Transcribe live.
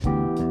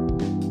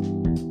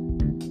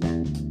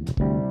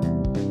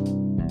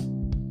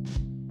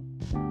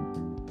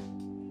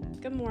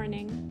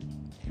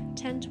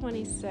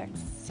10:26.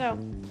 So,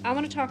 I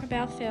want to talk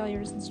about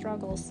failures and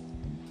struggles.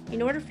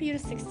 In order for you to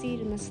succeed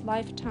in this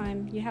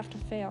lifetime, you have to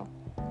fail.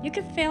 You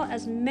can fail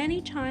as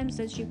many times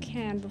as you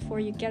can before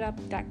you get up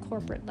that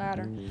corporate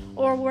ladder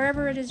or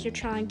wherever it is you're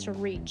trying to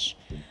reach.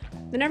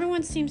 Then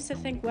everyone seems to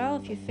think, well,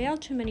 if you fail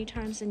too many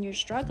times and you're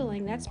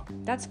struggling,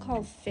 that's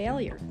called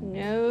failure.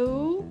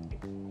 No.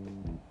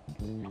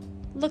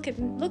 Look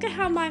at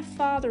how my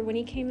father, when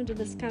he came into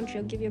this country,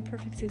 I'll give you a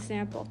perfect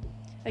example.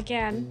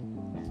 Again,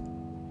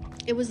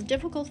 it was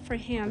difficult for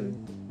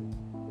him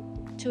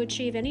to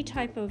achieve any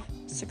type of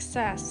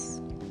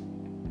success.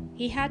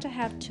 He had to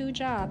have 2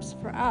 jobs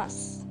for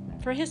us,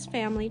 for his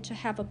family to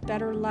have a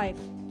better life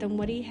than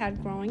what he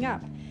had growing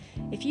up.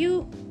 If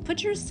you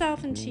put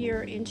yourself into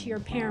your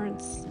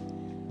parents,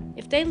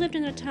 if they lived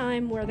in a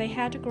time where they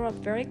had to grow up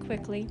very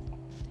quickly,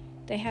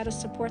 they had to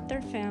support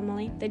their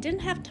family, they didn't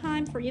have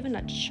time for even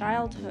a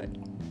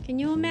childhood. Can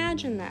you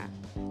imagine that?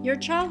 Your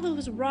childhood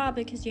was robbed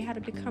because you had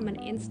to become an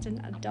instant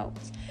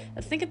adult.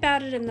 Now think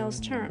about it in those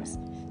terms.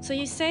 So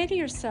you say to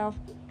yourself,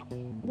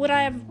 would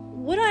I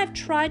have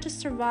tried to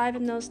survive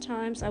in those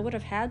times? I would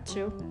have had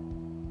to.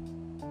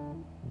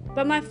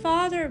 But my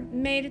father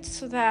made it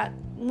so that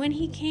when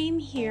he came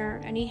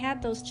here and he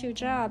had those 2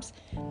 jobs,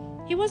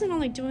 he wasn't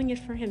only doing it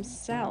for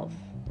himself.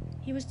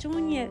 He was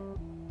doing it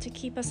to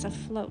keep us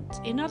afloat.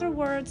 In other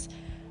words,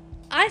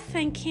 I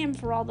thank him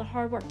for all the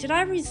hard work. Did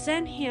I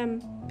resent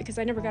him because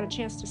I never got a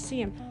chance to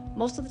see him?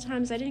 Most of the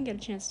times I didn't get a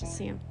chance to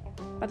see him.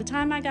 By the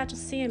time I got to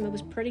see him, it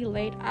was pretty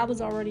late. I was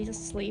already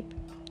asleep.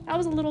 I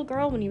was a little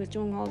girl when he was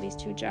doing all these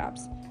 2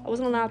 jobs. I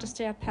wasn't allowed to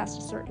stay up past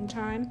a certain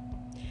time.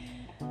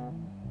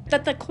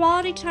 But the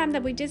quality time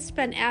that we did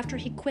spend after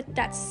he quit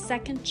that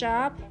 2nd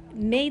job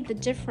made the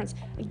difference.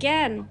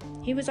 Again,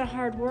 he was a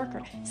hard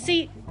worker.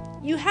 See,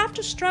 you have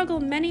to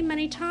struggle many,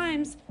 many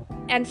times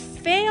and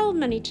fail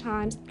many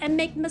times and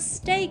make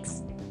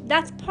mistakes.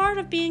 That's part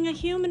of being a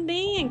human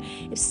being.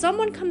 If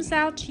someone comes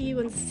out to you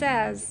and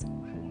says,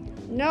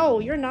 no,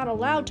 you're not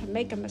allowed to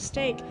make a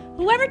mistake,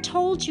 whoever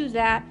told you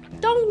that,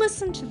 don't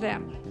listen to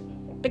them.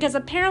 Because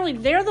apparently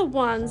they're the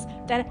ones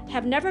that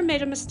have never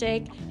made a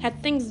mistake, had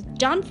things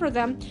done for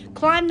them,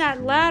 climbed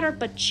that ladder,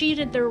 but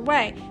cheated their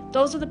way.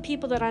 Those are the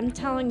people that I'm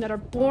telling that are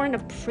born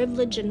of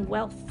privilege and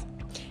wealth.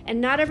 And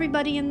not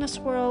everybody in this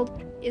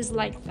world is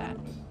like that.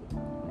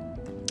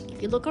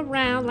 If you look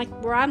around, like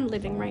where I'm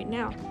living right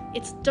now,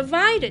 it's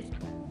divided.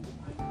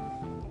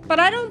 But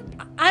I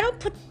don't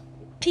put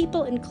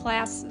people in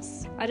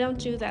classes. I don't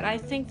do that. I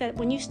think that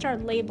when you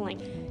start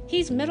labeling,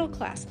 he's middle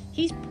class,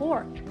 he's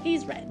poor,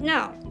 he's red.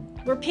 No.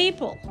 We're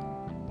people.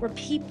 We're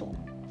people.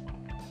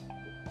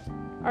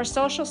 Our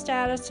social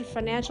status and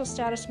financial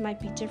status might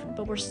be different,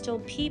 but we're still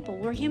people.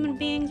 We're human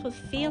beings with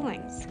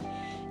feelings.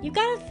 You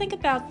got to think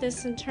about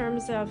this in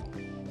terms of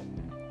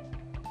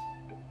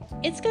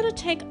it's going to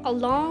take a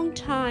long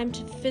time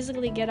to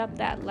physically get up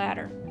that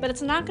ladder, but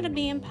it's not going to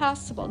be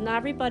impossible. Not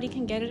everybody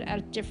can get it at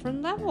a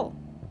different level.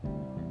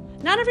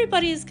 Not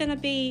everybody is going to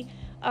be,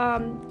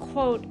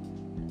 quote,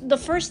 the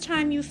first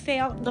time you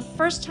fail, the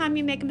first time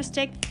you make a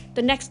mistake,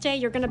 the next day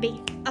you're going to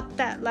be up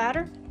that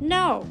ladder?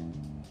 No.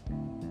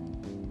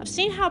 I've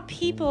seen how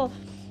people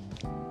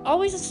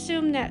always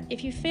assume that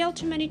if you fail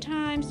too many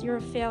times, you're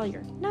a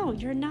failure. No,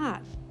 you're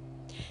not.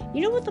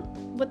 You know what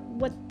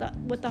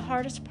the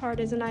hardest part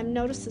is, and I've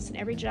noticed this in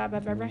every job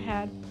I've ever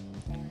had.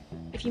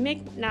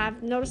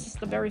 I've noticed this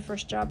the very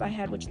first job I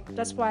had,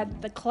 that's why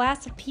the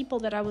class of people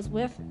that I was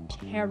with,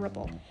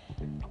 terrible.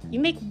 You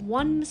make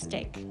one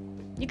mistake.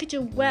 You could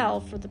do well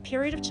for the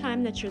period of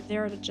time that you're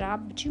there at a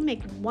job, but you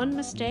make one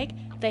mistake,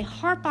 they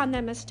harp on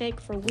that mistake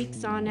for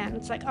weeks on end.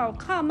 It's like, oh,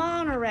 come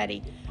on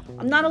already.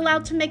 I'm not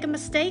allowed to make a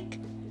mistake?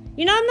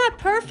 You know, I'm not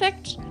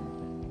perfect.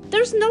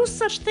 There's no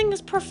such thing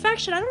as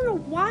perfection. I don't know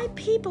why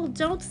people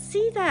don't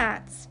see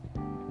that.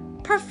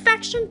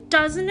 Perfection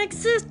doesn't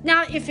exist.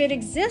 Now, if it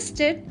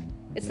existed,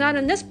 it's not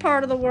in this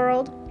part of the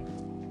world,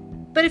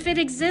 but if it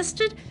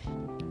existed,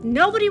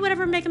 nobody would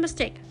ever make a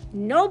mistake.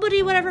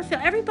 Nobody would ever fail.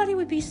 Everybody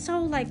would be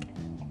so,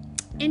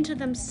 into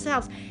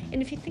themselves.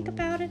 And if you think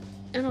about it,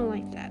 I don't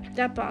like that.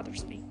 That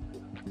bothers me.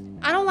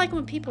 I don't like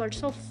when people are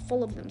so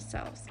full of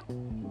themselves.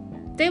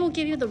 They will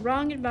give you the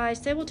wrong advice.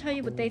 They will tell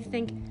you what they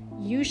think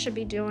you should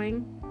be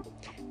doing.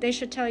 They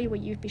should tell you what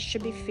you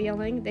should be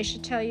feeling. They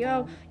should tell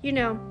you, you're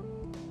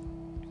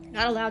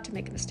not allowed to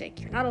make a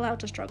mistake. You're not allowed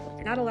to struggle.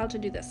 You're not allowed to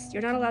do this.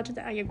 You're not allowed to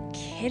that. Are you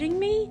kidding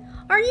me?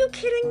 Are you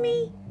kidding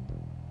me?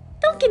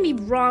 Don't give me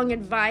wrong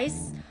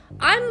advice.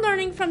 I'm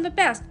learning from the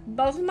best.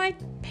 Both of my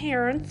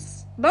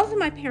parents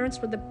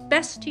were the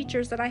best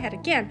teachers that I had.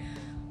 Again,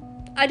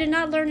 I did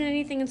not learn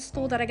anything in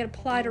school that I could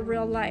apply to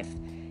real life.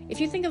 If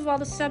you think of all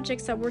the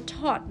subjects that were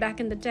taught back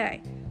in the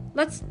day,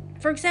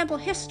 for example,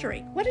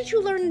 history. What did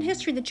you learn in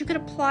history that you could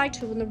apply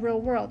to in the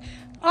real world?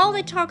 All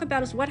they talk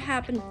about is what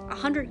happened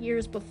 100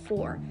 years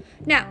before.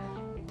 Now,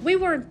 we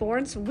weren't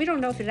born, so we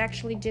don't know if it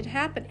actually did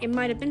happen. It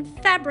might have been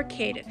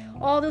fabricated.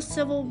 All the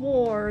civil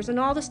wars and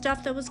all the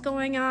stuff that was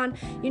going on,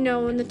 in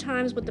the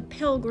times with the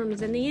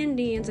Pilgrims and the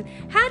Indians. And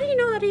how do you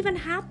know that even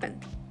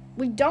happened?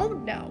 We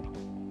don't know.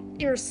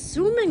 You're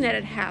assuming that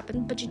it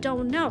happened, but you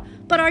don't know.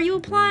 But are you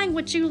applying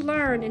what you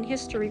learned in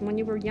history when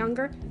you were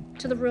younger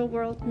to the real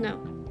world? No.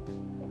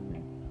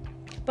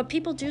 But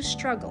people do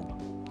struggle,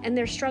 and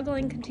they're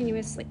struggling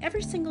continuously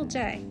every single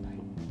day.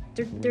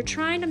 They're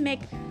trying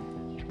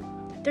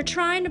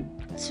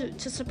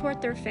to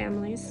support their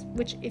families,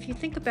 which, if you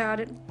think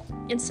about it,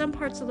 in some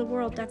parts of the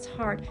world, that's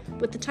hard.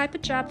 With the type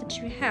of job that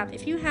you have,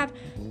 if you have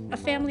a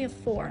family of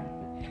 4,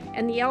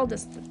 and the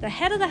eldest, the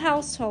head of the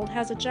household,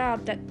 has a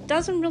job that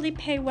doesn't really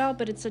pay well,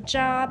 but it's a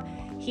job.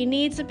 He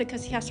needs it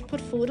because he has to put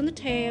food on the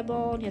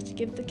table, and he has to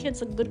give the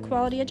kids a good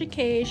quality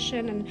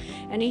education,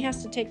 and he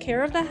has to take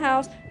care of the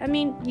house. I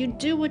mean, you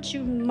do what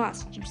you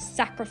must. You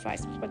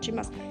sacrifice what you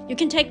must. You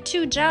can take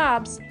 2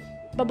 jobs,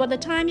 but by the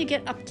time you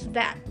get up to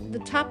that, the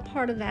top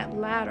part of that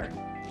ladder,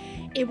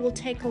 it will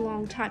take a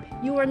long time.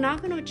 You are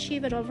not going to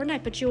achieve it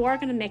overnight, but you are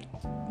going to make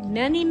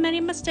many, many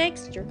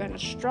mistakes. You're going to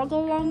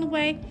struggle along the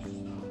way.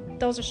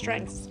 Those are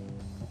strengths.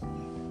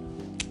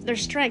 They're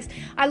strengths.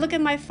 I look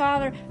at my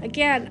father,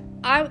 again,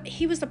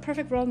 he was the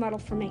perfect role model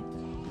for me.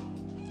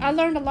 I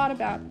learned a lot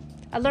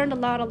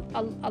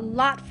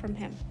from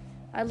him.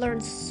 I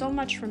learned so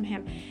much from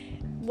him.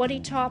 What he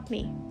taught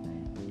me,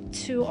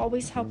 to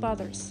always help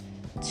others,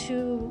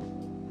 to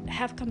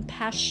have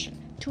compassion,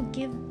 to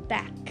give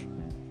back.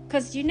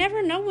 Because you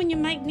never know when you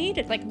might need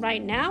it. Like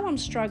right now, I'm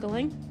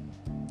struggling.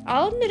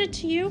 I'll admit it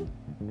to you.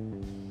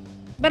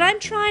 But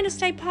I'm trying to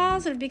stay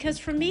positive, because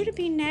for me to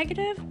be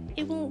negative,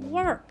 it won't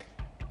work.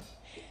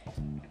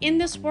 In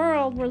this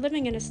world we're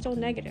living in is still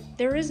negative.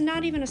 There is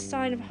not even a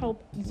sign of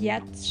hope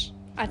yet.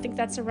 I think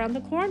that's around the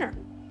corner.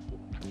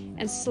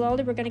 And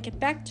slowly we're going to get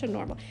back to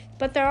normal.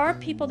 But there are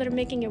people that are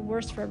making it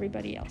worse for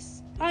everybody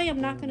else. I am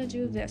not going to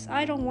do this.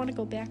 I don't want to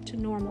go back to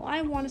normal.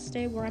 I want to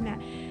stay where I'm at.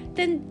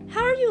 Then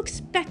how are you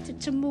expected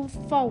to move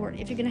forward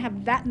if you're going to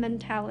have that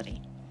mentality?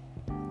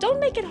 Don't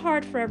make it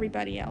hard for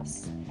everybody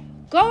else.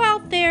 Go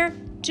out there,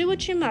 do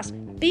what you must.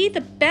 Be the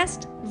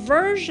best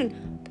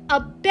version, a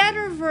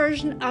better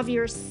version of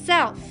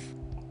yourself.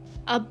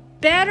 A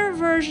better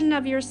version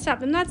of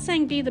yourself. I'm not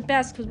saying be the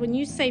best, because when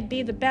you say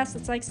be the best,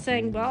 it's like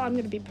saying, well, I'm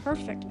going to be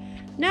perfect.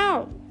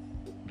 No.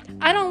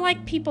 I don't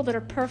like people that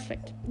are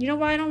perfect. You know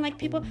why I don't like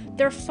people?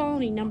 They're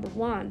phony, number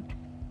one.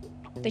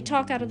 They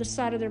talk out of the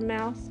side of their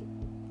mouth.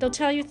 They'll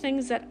tell you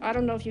things that I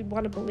don't know if you'd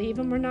want to believe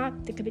them or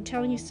not. They could be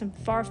telling you some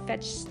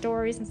far-fetched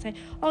stories and say,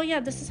 oh yeah,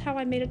 this is how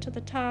I made it to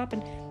the top.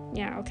 And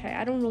yeah, okay,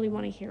 I don't really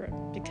want to hear it,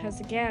 because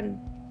again,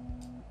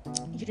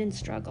 you didn't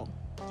struggle.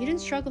 You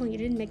didn't struggle and you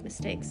didn't make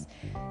mistakes.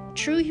 A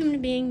true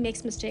human being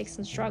makes mistakes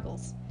and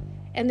struggles.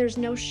 And there's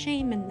no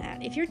shame in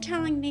that. If you're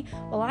telling me,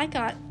 well, I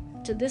got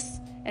to this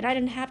and I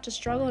didn't have to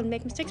struggle and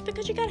make mistakes,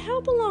 because you got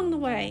help along the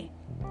way.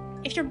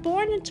 If you're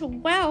born into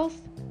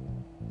wealth,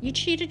 you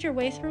cheated your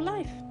way through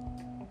life.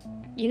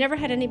 You never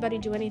had anybody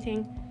do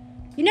anything.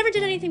 You never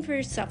did anything for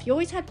yourself. You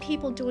always had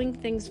people doing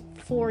things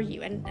for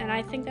you, and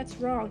I think that's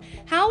wrong.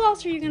 How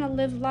else are you going to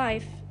live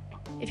life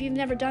if you've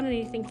never done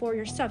anything for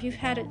yourself? You've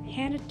had it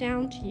handed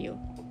down to you.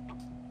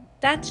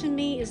 That, to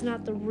me, is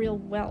not the real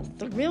wealth.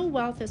 The real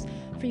wealth is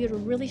for you to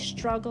really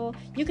struggle.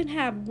 You can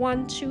have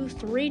 1, 2,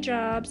 3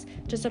 jobs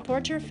to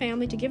support your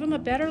family, to give them a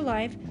better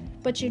life,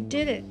 but you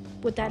did it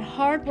with that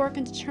hard work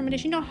and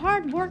determination. You know,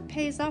 hard work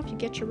pays off. You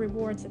get your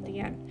rewards at the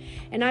end.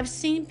 And I've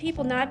seen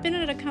people, now I've been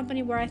at a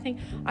company where I think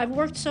I've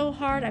worked so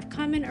hard, I've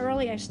come in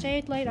early, I've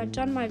stayed late, I've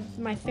done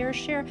my fair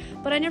share,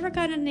 but I never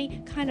got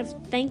any kind of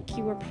thank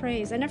you or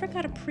praise. I never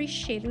got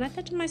appreciated. And I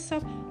thought to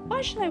myself,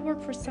 why should I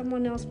work for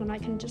someone else when I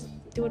can just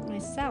do it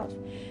myself?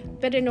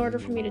 But in order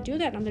for me to do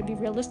that, and I'm going to be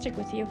realistic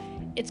with you,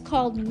 it's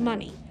called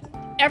money.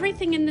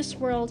 Everything in this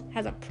world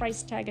has a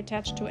price tag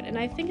attached to it. And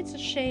I think it's a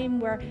shame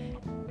where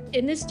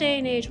in this day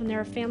and age, when there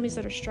are families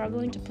that are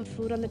struggling to put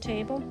food on the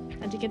table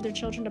and to give their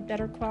children a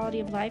better quality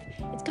of life,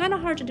 it's kind of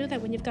hard to do that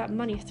when you've got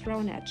money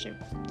thrown at you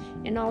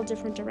in all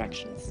different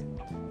directions.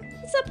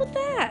 What's up with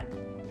that?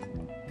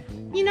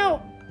 You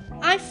know,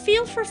 I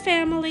feel for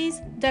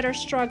families that are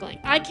struggling.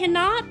 I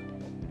cannot,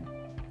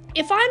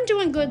 if I'm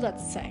doing good,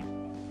 let's say,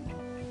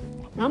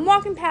 I'm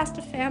walking past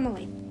a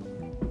family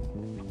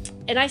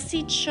and I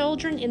see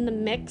children in the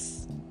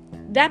mix,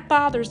 that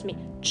bothers me.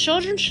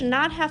 Children should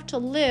not have to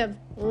live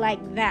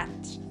like that.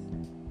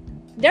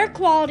 Their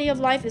quality of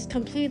life is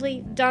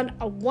completely done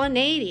a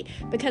 180,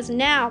 because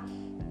now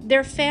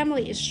their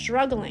family is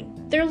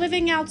struggling. They're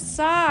living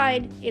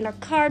outside in a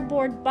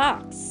cardboard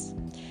box.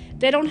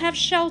 They don't have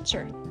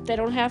shelter.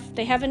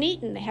 They haven't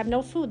eaten. They have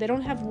no food. They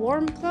don't have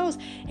warm clothes.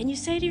 And you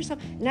say to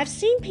yourself, and I've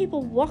seen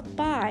people walk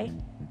by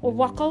or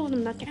walk over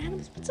them like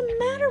animals. What's the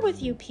matter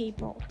with you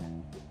people?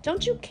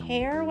 Don't you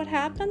care what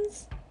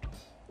happens?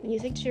 And you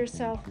think to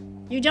yourself,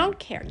 you don't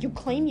care. You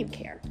claim you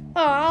care.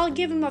 Oh, I'll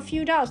give them a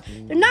few dollars.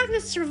 They're not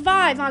going to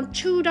survive on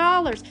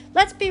 $2.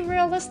 Let's be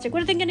realistic.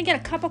 What are they going to get,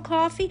 a cup of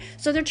coffee?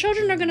 So their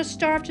children are going to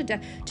starve to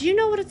death. Do you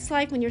know what it's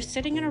like when you're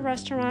sitting in a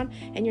restaurant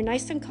and you're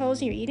nice and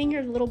cozy, you're eating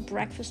your little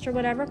breakfast or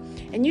whatever,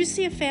 and you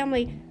see a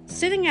family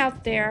sitting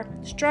out there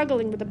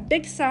struggling with a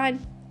big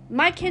sign,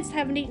 my kids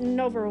haven't eaten in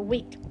over a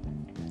week.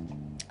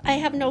 I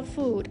have no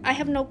food. I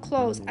have no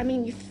clothes. I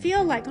mean, you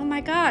feel like, oh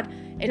my God.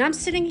 And I'm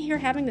sitting here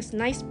having this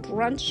nice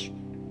brunch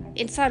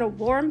inside a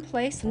warm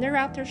place, and they're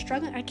out there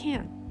struggling. I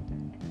can't.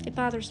 It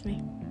bothers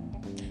me.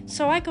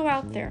 So I go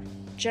out there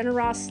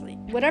generously.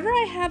 Whatever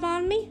I have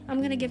on me, I'm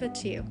going to give it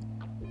to you.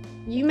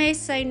 You may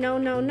say no,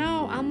 no,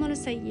 no. I'm going to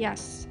say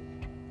yes,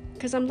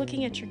 because I'm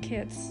looking at your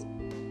kids.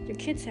 Your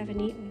kids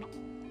haven't eaten,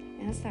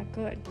 and that's not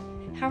good.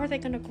 How are they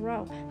going to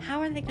grow? How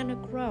are they going to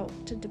grow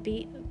to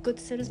be good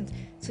citizens?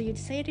 So you'd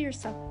say to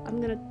yourself, I'm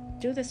going to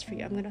do this for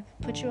you. I'm going to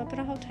put you up in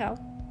a hotel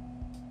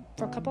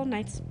for a couple of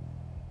nights.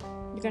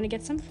 You're going to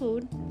get some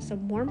food,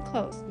 some warm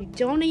clothes. You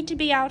don't need to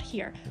be out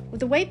here. With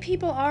the way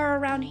people are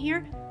around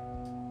here,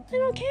 they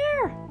don't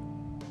care.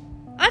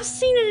 I've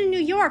seen it in New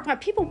York where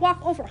people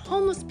walk over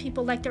homeless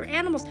people like they're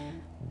animals.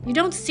 You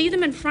don't see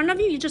them in front of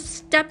you. You just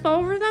step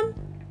over them.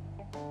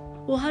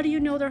 Well, how do you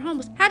know they're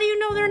homeless? How do you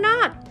know they're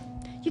not?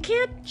 You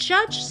can't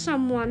judge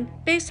someone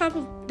based off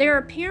of their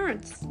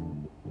appearance.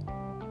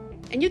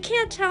 And you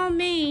can't tell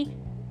me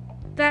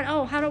that,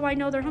 oh, how do I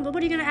know they're homeless?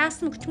 What are you going to ask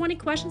them 20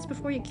 questions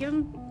before you give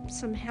them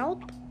some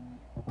help?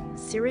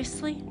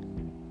 Seriously?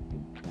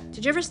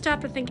 Did you ever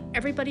stop to think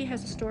everybody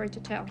has a story to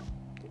tell?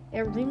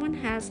 Everyone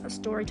has a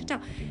story to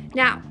tell.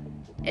 Now,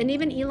 and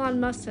even Elon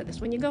Musk said this,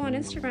 when you go on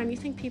Instagram, you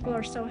think people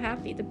are so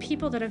happy. The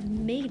people that have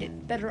made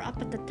it, that are up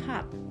at the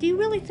top, do you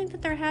really think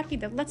that they're happy?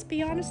 That, let's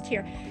be honest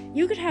here.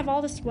 You could have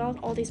all this wealth,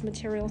 all these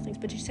material things,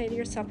 but you say to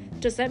yourself,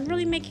 does that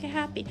really make you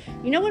happy?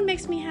 You know what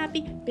makes me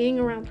happy? Being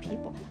around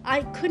people.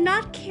 I could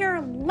not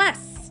care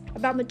less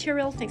about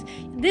material things.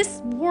 This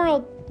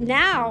world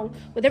now,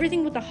 with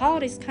everything with the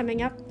holidays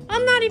coming up,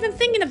 I'm not even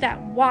thinking of that.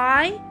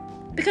 Why?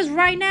 Because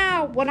right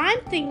now, what I'm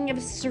thinking of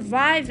is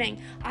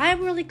surviving. I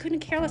really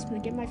couldn't care less when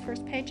I get my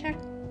first paycheck.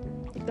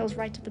 It goes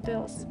right to the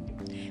bills.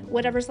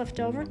 Whatever's left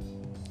over,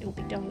 it will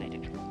be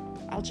donated.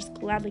 I'll just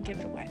gladly give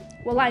it away.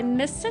 Will I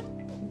miss it?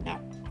 No.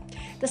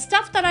 The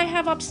stuff that I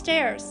have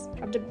upstairs,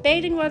 I'm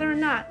debating whether or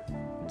not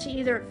to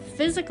either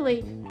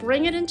physically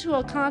bring it into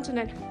a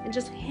continent and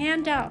just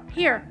hand out,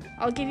 here,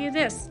 I'll give you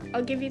this,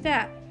 I'll give you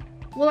that.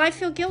 Will I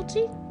feel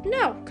guilty?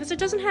 No, because it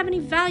doesn't have any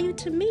value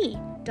to me.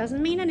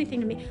 Doesn't mean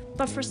anything to me.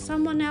 But for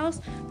someone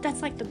else,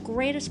 that's like the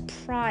greatest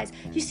prize.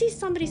 You see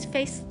somebody's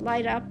face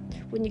light up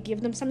when you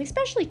give them something,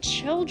 especially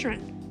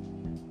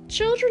children.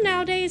 Children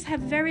nowadays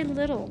have very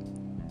little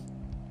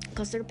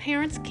because their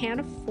parents can't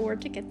afford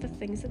to get the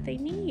things that they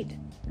need.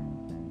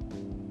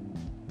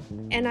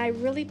 And I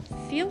really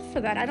feel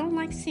for that. I don't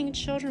like seeing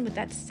children with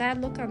that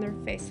sad look on their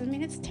face. I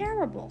mean, it's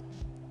terrible.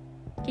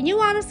 Can you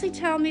honestly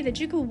tell me that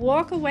you could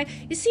walk away?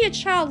 You see a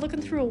child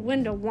looking through a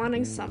window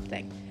wanting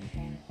something.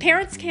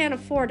 Parents can't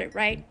afford it,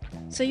 right?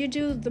 So you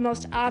do the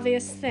most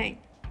obvious thing.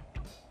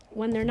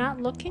 When they're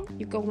not looking,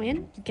 you go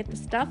in, you get the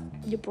stuff,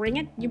 you bring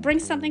it. You bring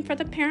something for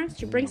the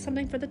parents, you bring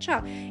something for the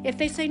child. If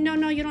they say, no,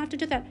 you don't have to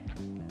do that,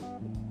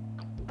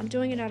 I'm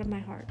doing it out of my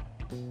heart.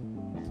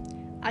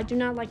 I do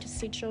not like to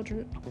see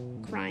children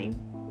crying.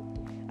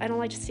 I don't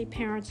like to see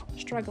parents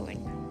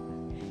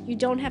struggling. You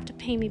don't have to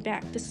pay me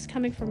back. This is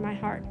coming from my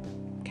heart,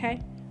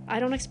 okay? I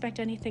don't expect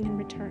anything in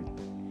return.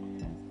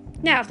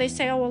 Now, if they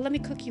say, oh, well, let me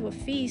cook you a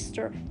feast,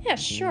 or, yeah,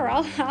 sure,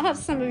 I'll have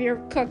some of your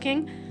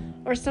cooking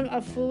or some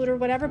of food or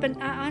whatever,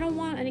 but I don't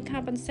want any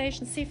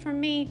compensation. See, for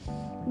me,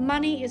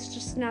 money is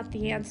just not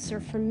the answer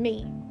for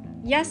me.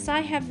 Yes, I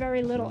have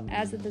very little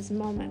as of this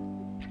moment.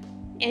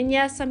 And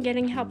yes, I'm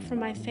getting help from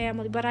my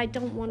family, but I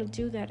don't want to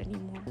do that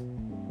anymore.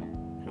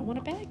 I don't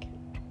want to beg.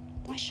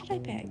 Why should I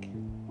beg?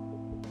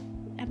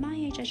 At my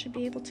age, I should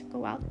be able to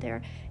go out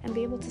there and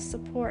be able to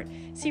support.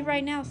 See,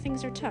 right now,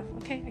 things are tough,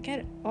 okay? I get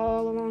it,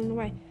 all along the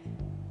way.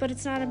 But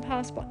it's not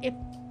impossible.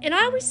 And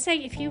I always say,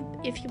 if you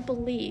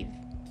believe,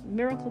 a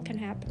miracle can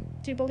happen.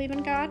 Do you believe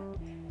in God?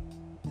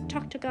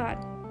 Talk to God.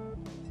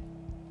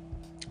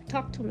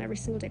 Talk to Him every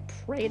single day.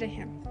 Pray to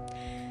Him.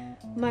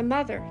 My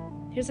mother,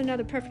 here's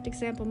another perfect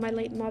example, my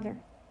late mother.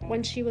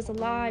 When she was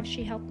alive,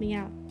 she helped me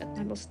out at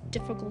my most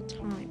difficult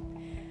time.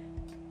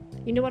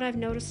 You know what I've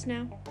noticed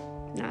now?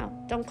 Now,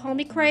 don't call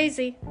me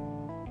crazy.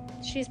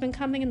 She's been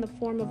coming in the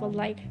form of a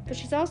light, but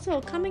she's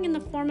also coming in the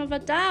form of a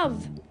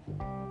dove.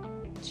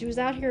 She was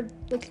out here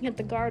looking at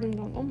the garden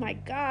going, oh my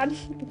God,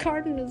 the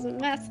garden is a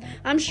mess.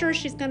 I'm sure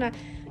she's going to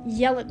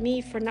yell at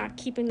me for not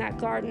keeping that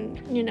garden,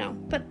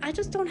 But I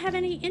just don't have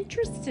any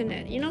interest in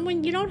it.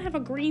 When you don't have a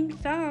green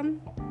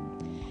thumb.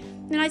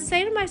 And I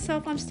say to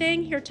myself, I'm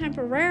staying here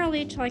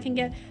temporarily till I can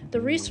get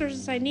the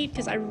resources I need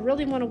because I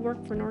really want to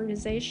work for an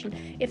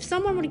organization. If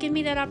someone would give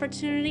me that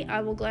opportunity,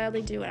 I will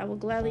gladly do it. I will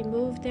gladly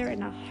move there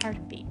in a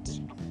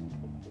heartbeat.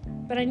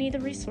 But I need the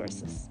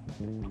resources.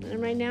 And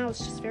right now it's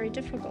just very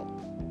difficult.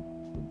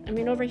 I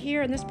mean, over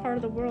here in this part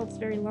of the world, it's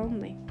very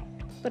lonely.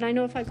 But I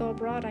know if I go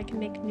abroad, I can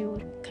make new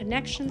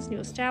connections, new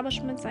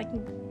establishments. I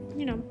can,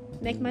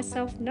 make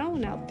myself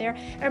known out there.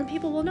 And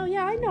people will know,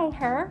 yeah, I know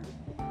her.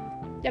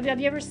 Have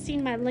you ever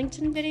seen my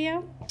LinkedIn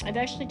video? I've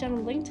actually done a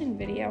LinkedIn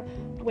video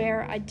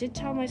where I did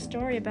tell my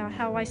story about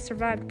how I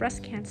survived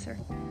breast cancer.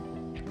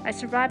 I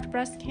survived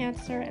breast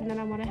cancer, and then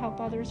I want to help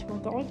others who are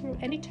going through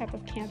any type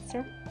of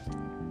cancer.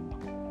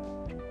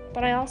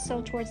 But I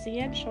also, towards the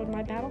end, showed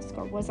my battle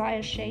scar. Was I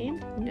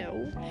ashamed?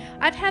 No.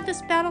 I've had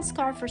this battle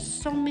scar for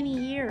so many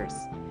years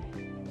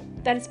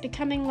that it's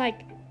becoming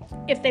like,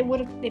 if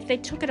they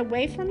took it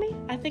away from me,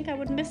 I think I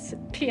would miss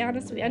it, be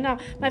honest with you. I know,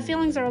 my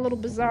feelings are a little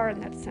bizarre in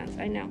that sense,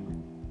 I know.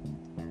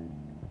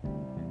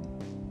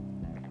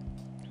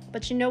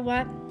 But you know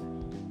what?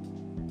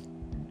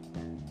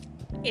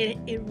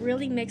 It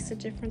really makes a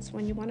difference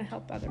when you want to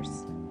help others.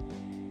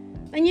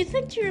 And you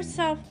think to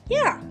yourself,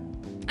 yeah,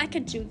 I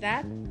could do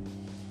that.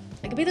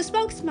 I could be the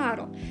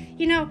spokesmodel.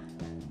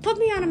 Put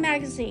me on a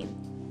magazine.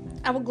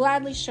 I will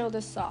gladly show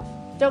this off.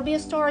 There'll be a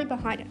story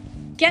behind it.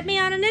 Get me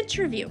on an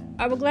interview.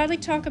 I will gladly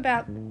talk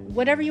about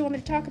whatever you want me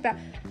to talk about.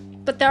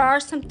 But there are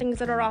some things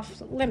that are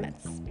off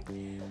limits.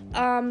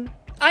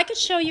 I could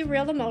show you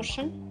real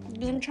emotion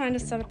because I'm trying to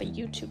set up a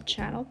YouTube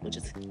channel, which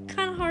is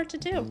kind of hard to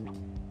do.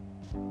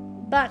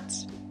 But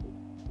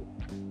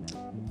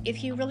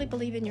if you really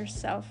believe in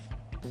yourself,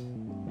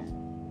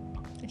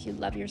 if you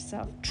love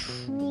yourself,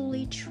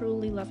 truly,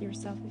 truly love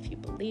yourself, if you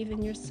believe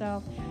in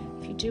yourself,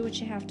 if you do what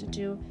you have to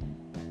do,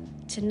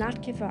 to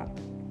not give up.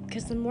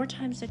 Because the more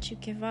times that you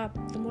give up,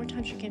 the more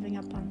times you're giving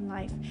up on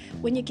life.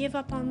 When you give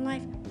up on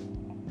life,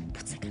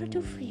 what's it going to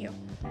do for you?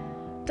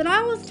 Then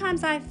all those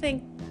times I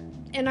think,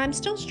 and I'm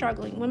still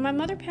struggling, when my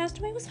mother passed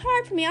away, it was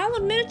hard for me. I'll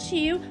admit it to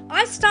you,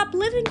 I stopped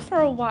living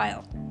for a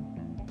while.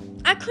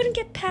 I couldn't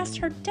get past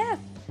her death.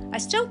 I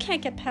still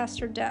can't get past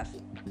her death.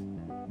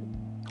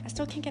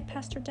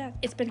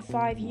 It's been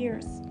 5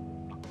 years,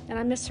 and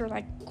I miss her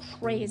like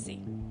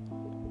crazy.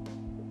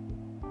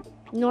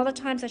 And all the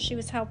times that she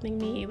was helping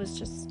me, it was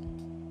just,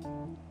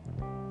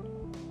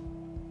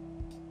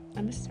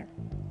 I miss her.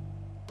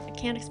 I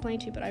can't explain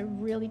to you, but I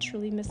really,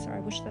 truly miss her. I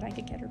wish that I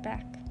could get her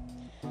back.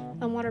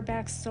 I want her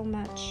back so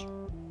much.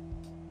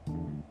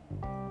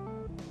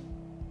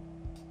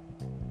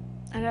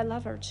 And I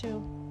love her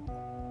too.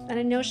 And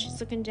I know she's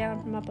looking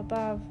down from up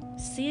above,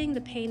 seeing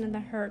the pain and the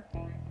hurt.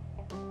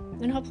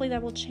 And hopefully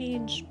that will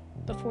change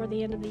before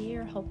the end of the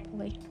year,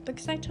 hopefully.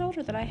 Because I told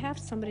her that I have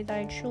somebody that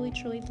I truly,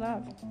 truly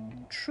love.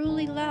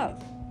 Truly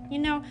love.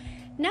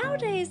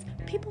 Nowadays,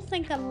 people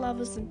think that love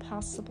is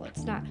impossible.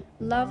 It's not.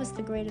 Love is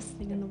the greatest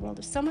thing in the world.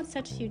 If someone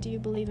said to you, do you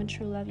believe in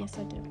true love? Yes,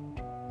 I do.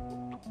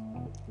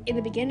 In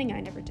the beginning, I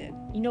never did.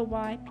 You know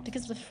why?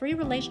 Because the free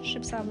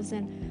relationships I was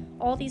in,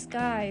 all these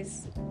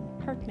guys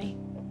hurt me.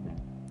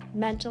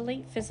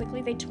 Mentally,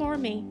 physically, they tore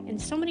me in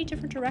so many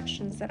different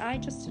directions that I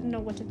just didn't know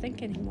what to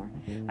think anymore.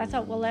 I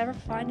thought, will I ever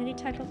find any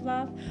type of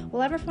love?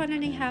 Will I ever find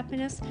any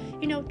happiness?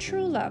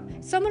 True love.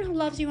 Someone who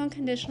loves you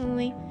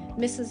unconditionally,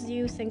 misses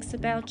you, thinks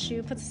about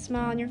you, puts a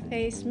smile on your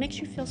face, makes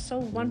you feel so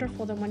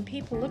wonderful that when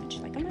people look at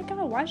you like, oh my God,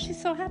 why is she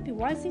so happy?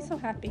 Why is he so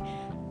happy?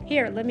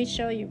 Here, let me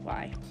show you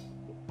why.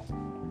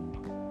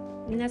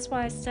 And that's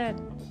why I said,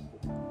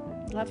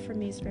 love for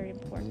me is very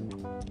important.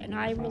 And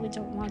I really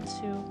don't want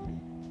to,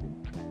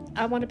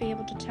 I want to be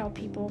able to tell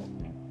people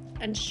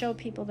and show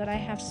people that I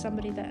have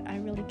somebody that I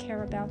really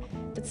care about,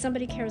 that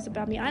somebody cares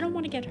about me. I don't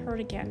want to get hurt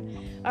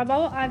again.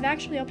 I've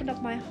actually opened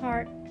up my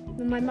heart.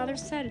 And my mother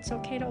said, it's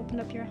okay to open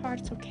up your heart.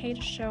 It's okay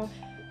to show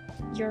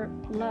your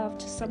love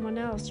to someone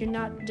else. You're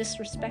not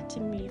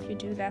disrespecting me if you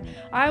do that.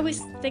 I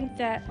always think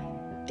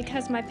that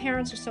because my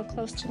parents are so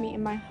close to me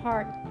in my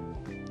heart,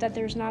 that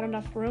there's not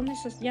enough room. He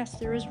says, yes,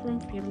 there is room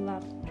for you to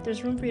love.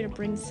 There's room for you to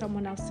bring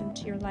someone else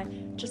into your life.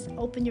 Just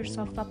open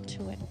yourself up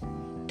to it.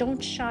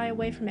 Don't shy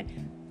away from it.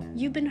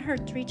 You've been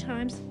hurt 3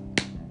 times.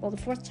 Well, the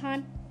 4th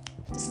time,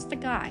 this is the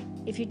guy.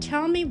 If you're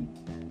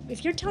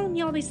telling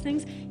me all these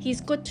things, he's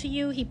good to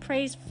you, he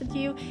prays for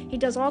you, he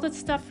does all that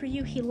stuff for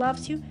you, he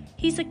loves you,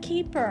 he's a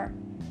keeper.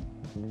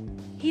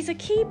 He's a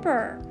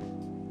keeper.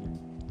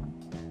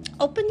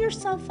 Open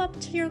yourself up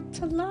to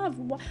love.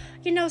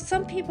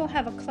 Some people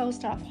have a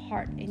closed off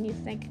heart, and you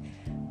think,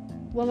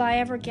 will I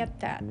ever get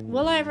that?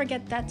 Will I ever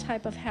get that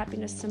type of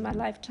happiness in my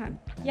lifetime?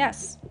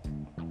 Yes.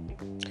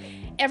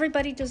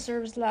 Everybody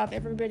deserves love.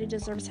 Everybody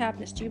deserves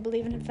happiness. Do you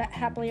believe in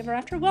happily ever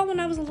after? Well,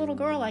 when I was a little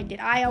girl, I did.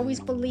 I always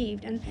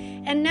believed,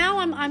 and now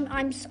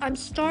I'm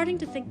starting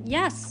to think,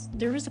 yes,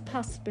 there is a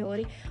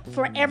possibility.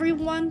 For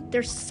everyone,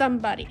 there's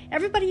somebody.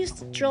 Everybody used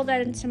to drill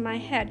that into my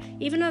head.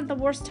 Even at the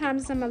worst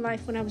times in my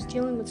life when I was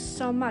dealing with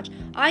so much,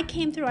 I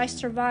came through. I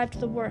survived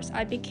the worst.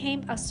 I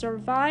became a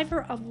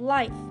survivor of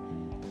life.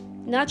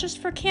 Not just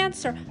for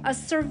cancer, a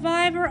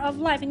survivor of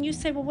life. And you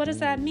say, well, what does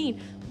that mean?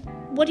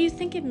 What do you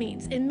think it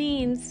means? It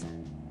means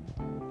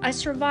I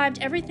survived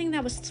everything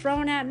that was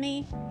thrown at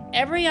me,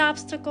 every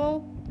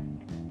obstacle,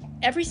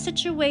 every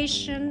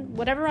situation,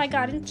 whatever I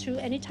got into,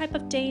 any type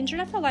of danger.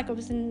 I felt like I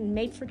was in a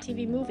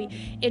made-for-TV movie.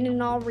 And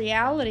in all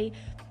reality,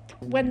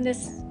 when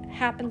this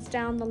happens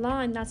down the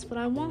line, that's what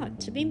I want,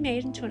 to be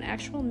made into an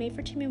actual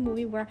made-for-TV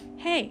movie where,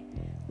 hey,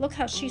 look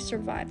how she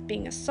survived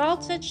being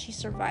assaulted, she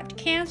survived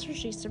cancer,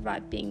 she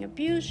survived being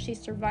abused, she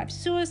survived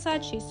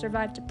suicide, she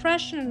survived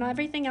depression, and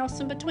everything else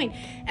in between.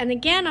 And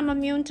again, I'm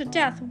immune to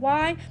death.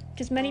 Why?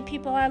 Because many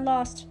people I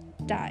lost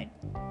died.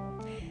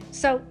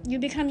 So you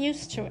become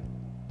used to it.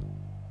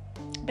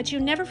 But you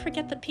never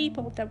forget the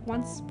people that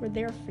once were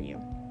there for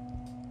you.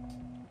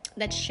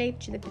 that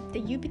shaped you,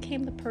 that you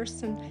became the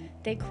person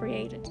they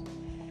created.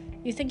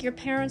 You think your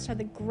parents are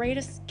the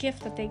greatest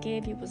gift that they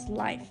gave you was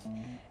life.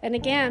 And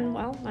again,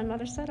 well, my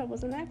mother said I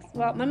was an accident.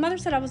 Well, my mother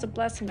said I was a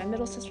blessing. My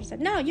middle sister said,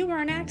 no, you were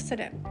an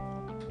accident.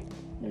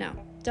 No,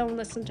 don't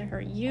listen to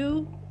her.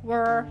 You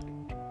were,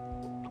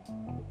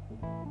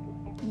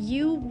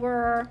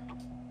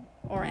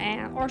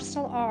 or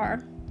still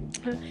are,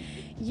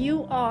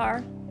 you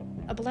are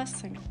a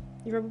blessing.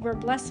 You were a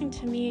blessing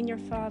to me and your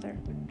father.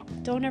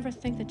 Don't ever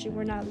think that you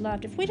were not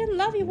loved. If we didn't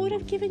love you, we would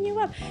have given you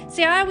up.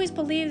 See, I always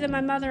believed that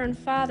my mother and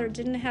father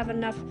didn't have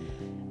enough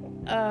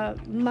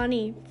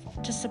money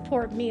to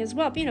support me as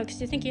well.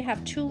 Because you think you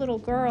have 2 little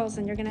girls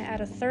and you're going to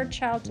add a 3rd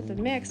child to the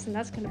mix, and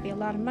that's going to be a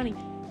lot of money.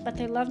 But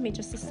they love me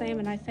just the same,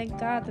 and I thank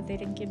God that they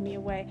didn't give me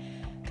away.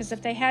 Because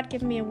if they had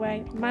given me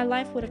away, my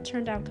life would have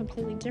turned out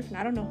completely different.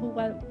 I don't know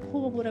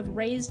who would have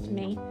raised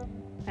me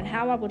and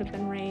how I would have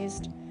been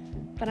raised,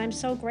 but I'm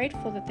so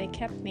grateful that they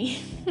kept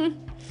me.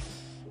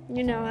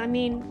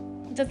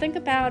 To think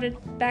about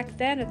it, back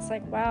then, it's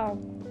like, wow,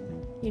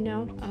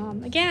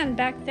 again,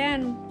 back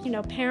then,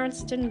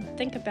 parents didn't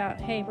think about,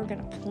 hey, we're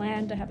going to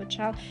plan to have a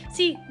child.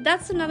 See,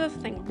 that's another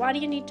thing. Why do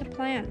you need to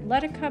plan?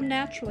 Let it come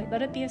naturally.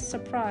 Let it be a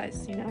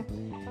surprise,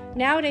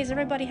 Nowadays,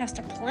 everybody has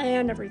to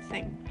plan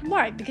everything.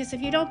 Why? Because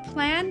if you don't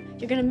plan,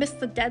 you're going to miss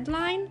the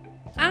deadline?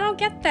 I don't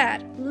get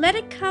that. Let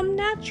it come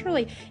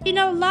naturally.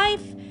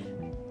 Life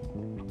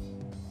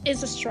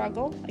is a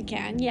struggle,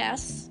 again,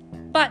 yes,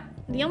 but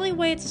the only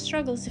way it's a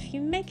struggle is if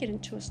you make it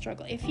into a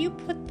struggle. If you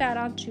put that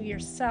onto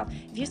yourself,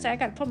 if you say, I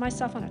got to put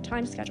myself on a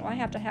time schedule, I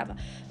have to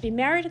be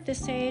married at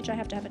this age, I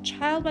have to have a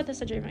child by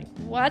this age, you're like,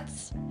 what?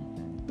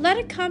 Let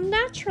it come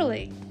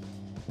naturally.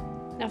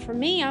 Now for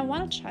me, I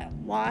want a child.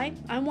 Why?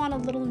 I want a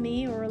little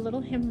me or a little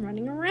him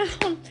running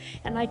around.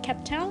 And I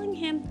kept telling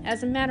him,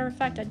 as a matter of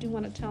fact, I do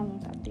want to tell him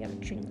about the other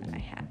dream that I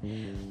had.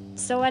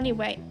 So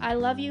anyway, I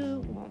love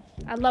you. Well,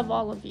 I love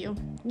all of you.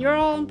 You're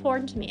all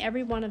important to me,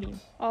 every one of you,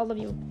 all of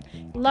you.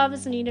 Love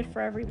is needed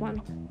for everyone,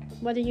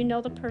 whether you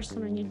know the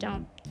person or you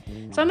don't.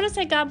 So I'm going to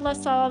say God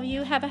bless all of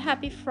you. Have a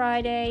happy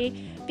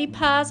Friday. Be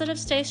positive,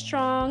 stay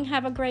strong,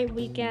 have a great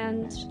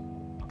weekend.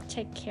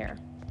 Take care.